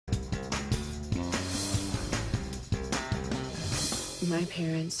My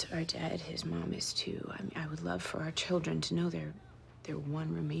parents are dead. His mom is too. I mean, I would love for our children to know they're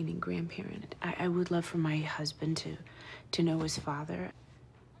one remaining grandparent. I would love for my husband to know his father.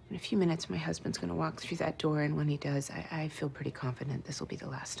 In a few minutes, my husband's gonna walk through that door, and when he does, I feel pretty confident this will be the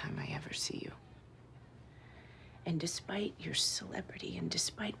last time I ever see you. And despite your celebrity and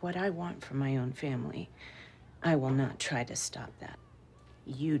despite what I want for my own family, I will not try to stop that.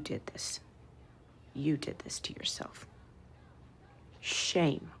 You did this. You did this to yourself.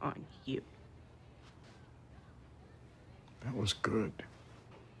 Shame on you. That was good.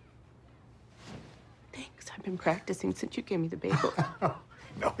 Thanks. I've been practicing since you gave me the bagel.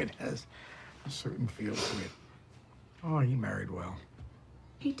 No, it has a certain feel to it. Oh, he married well.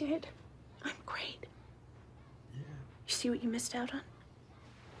 He did. I'm great. Yeah. You see what you missed out on?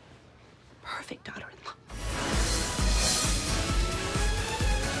 Perfect daughter-in-law.